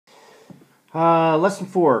Lesson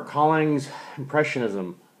 4,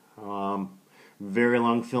 Collings-Impressionism. Very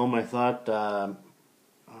long film, I thought.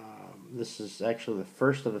 This is actually the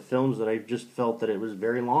first of the films that I just felt that it was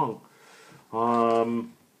very long.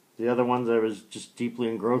 The other ones I was just deeply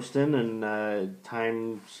engrossed in, and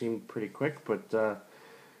time seemed pretty quick, but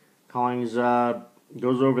Collings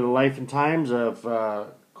goes over the life and times of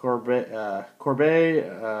Courbet,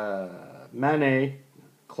 Manet,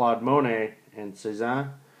 Claude Monet, and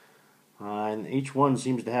Cézanne. And each one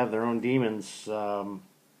seems to have their own demons that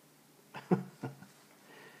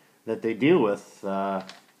they deal with. A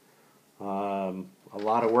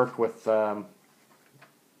lot of work with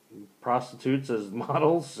prostitutes as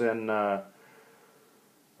models, and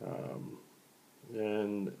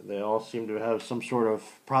they all seem to have some sort of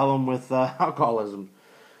problem with alcoholism.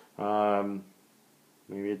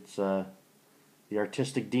 Maybe it's the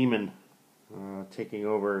artistic demon taking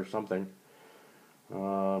over or something.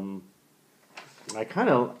 I kind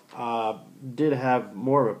of did have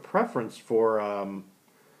more of a preference for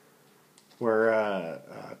where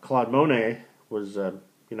Claude Monet was,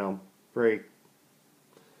 very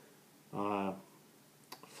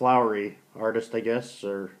flowery artist, I guess,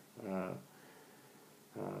 or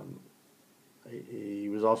he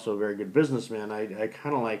was also a very good businessman. I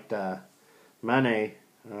kind of liked Manet.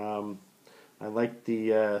 I liked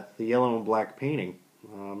the yellow and black painting.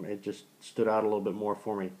 It just stood out a little bit more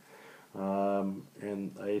for me.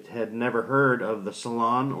 And I had never heard of the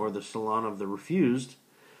Salon or the Salon of the Refused,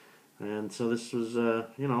 and so this was,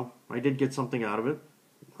 I did get something out of it.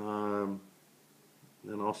 And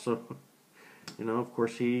also, of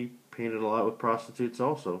course, he painted a lot with prostitutes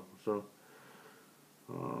also. So,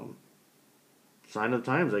 sign of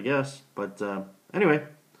the times, I guess. But anyway,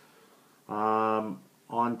 on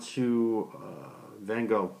to Van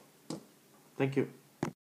Gogh. Thank you.